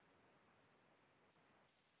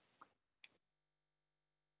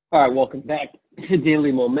All right, welcome back to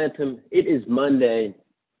Daily Momentum. It is Monday,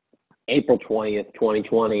 April 20th,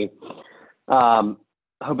 2020. I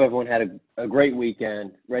hope everyone had a great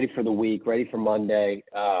weekend, ready for the week, ready for Monday.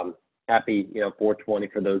 Happy, 420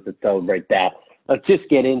 for those that celebrate that. Let's just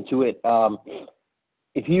get into it.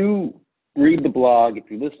 If you read the blog,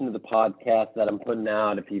 if you listen to the podcast that I'm putting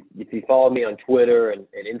out, if you follow me on Twitter and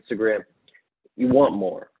Instagram, you want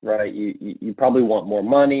more, right? You probably want more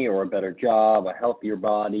money or a better job, a healthier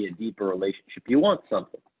body, a deeper relationship. You want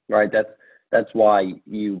something, right? That's why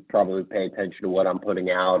you probably pay attention to what I'm putting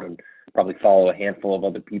out and probably follow a handful of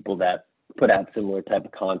other people that put out similar type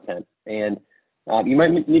of content. And you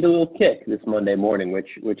might need a little kick this Monday morning,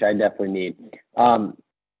 which I definitely need.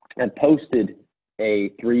 I posted a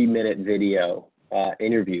 3-minute video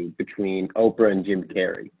interview between Oprah and Jim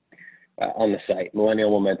Carrey on the site,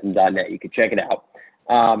 millennialmomentum.net. You can check it out.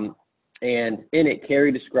 And in it,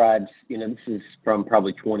 Carrey describes, this is from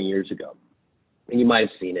probably 20 years ago, and you might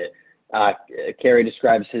have seen it. Carrey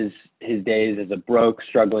describes his days as a broke,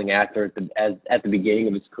 struggling actor at the beginning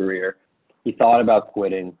of his career. He thought about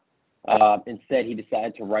quitting. Instead, he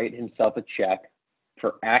decided to write himself a check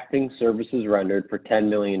for acting services rendered for $10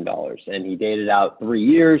 million. And he dated out 3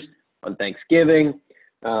 years on Thanksgiving.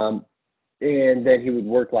 And then he would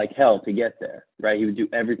work like hell to get there, right? He would do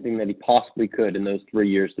everything that he possibly could in those 3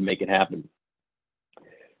 years to make it happen.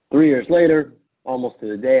 3 years later, almost to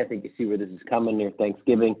the day, I think you see where this is coming near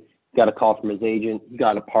Thanksgiving, he got a call from his agent. He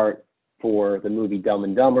got a part for the movie Dumb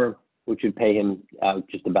and Dumber, which would pay him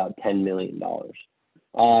just about $10 million,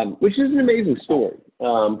 which is an amazing story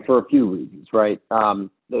for a few reasons, right?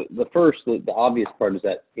 The first, the obvious part is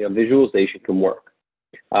that, visualization can work.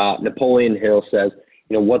 Napoleon Hill says,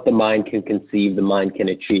 what the mind can conceive, the mind can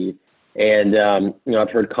achieve. And, I've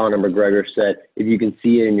heard Conor McGregor said, if you can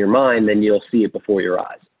see it in your mind, then you'll see it before your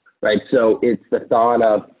eyes, right? So it's the thought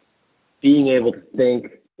of being able to think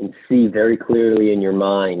and see very clearly in your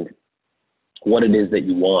mind what it is that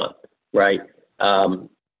you want, right?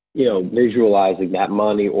 Visualizing that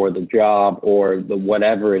money or the job or the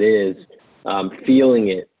whatever it is, feeling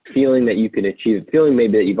that you can achieve it, feeling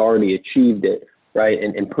maybe that you've already achieved it, right?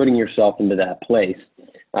 And putting yourself into that place.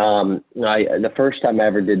 The first time I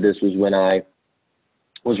ever did this was when I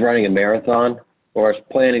was running a marathon, or I was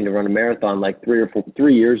planning to run a marathon like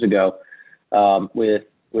 3 years ago,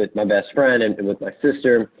 with my best friend and with my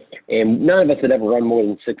sister. And none of us had ever run more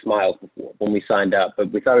than 6 miles before when we signed up,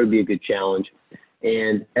 but we thought it would be a good challenge.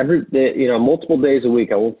 And every day, multiple days a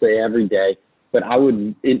week, I won't say every day, but I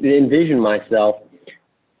would envision myself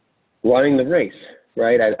running the race,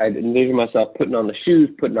 right? I'd envision myself putting on the shoes,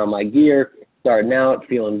 putting on my gear, starting out,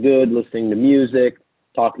 feeling good, listening to music,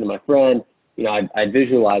 talking to my friend. I'd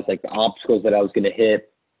visualize like the obstacles that I was going to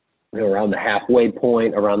hit, around the halfway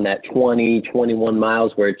point, around that 21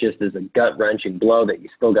 miles where it just is a gut-wrenching blow that you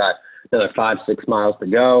still got another 5-6 miles to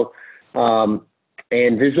go.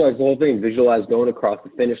 And visualize the whole thing, visualize going across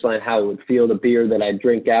the finish line, how it would feel, the beer that I'd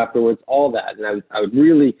drink afterwards, all that. And I would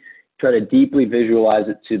really try to deeply visualize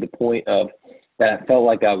it to the point of that I felt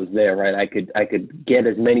like I was there, right? I could get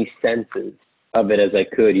as many senses of it as I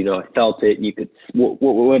could. I felt it. You could,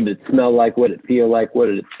 what did it smell like? What did it feel like? What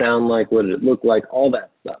did it sound like? What did it look like? All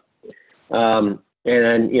that stuff. And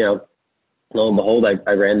then, lo and behold,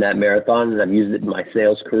 I ran that marathon, and I've used it in my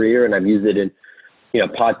sales career, and I've used it in,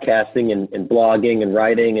 podcasting and blogging and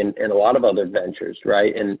writing and a lot of other ventures,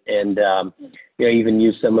 right? And even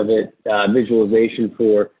use some of it, visualization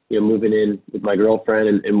for, moving in with my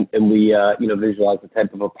girlfriend, and we, visualize the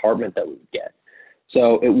type of apartment that we would get.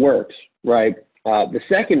 So it works, right? The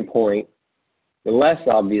second point, the less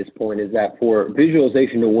obvious point, is that for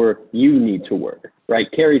visualization to work, you need to work, right?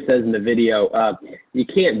 Carrey says in the video, you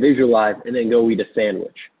can't visualize and then go eat a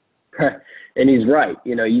sandwich, right? And he's right.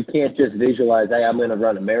 You can't just visualize, hey, I'm going to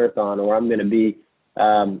run a marathon, or I'm going to be,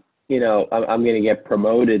 I'm going to get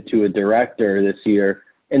promoted to a director this year,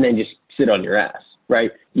 and then just sit on your ass,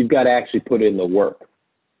 right? You've got to actually put in the work.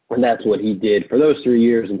 And that's what he did for those 3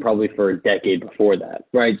 years and probably for a decade before that,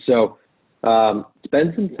 right? So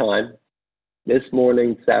spend some time this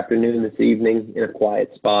morning, this afternoon, this evening in a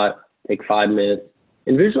quiet spot, take 5 minutes,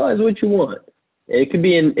 and visualize what you want. It could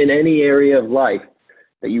be in any area of life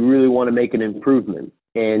that you really want to make an improvement,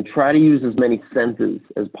 and try to use as many senses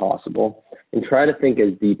as possible, and try to think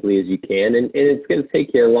as deeply as you can. And it's going to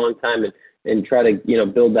take you a long time, and try to,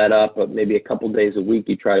 build that up, but maybe a couple days a week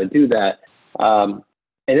you try to do that.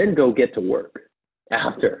 And then go get to work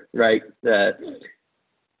after, right? I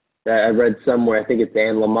read somewhere, I think it's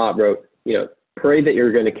Anne Lamott wrote, pray that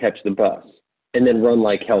you're going to catch the bus, and then run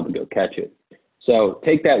like hell to go catch it. So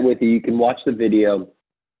take that with you. You can watch the video.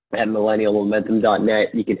 at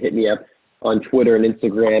millennialmomentum.net. You can hit me up on Twitter and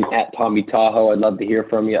Instagram at Tommy Tahoe. I'd love to hear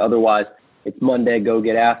from you. Otherwise, it's Monday. Go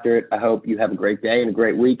get after it. I hope you have a great day and a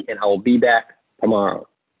great week, and I will be back tomorrow.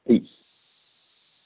 Peace.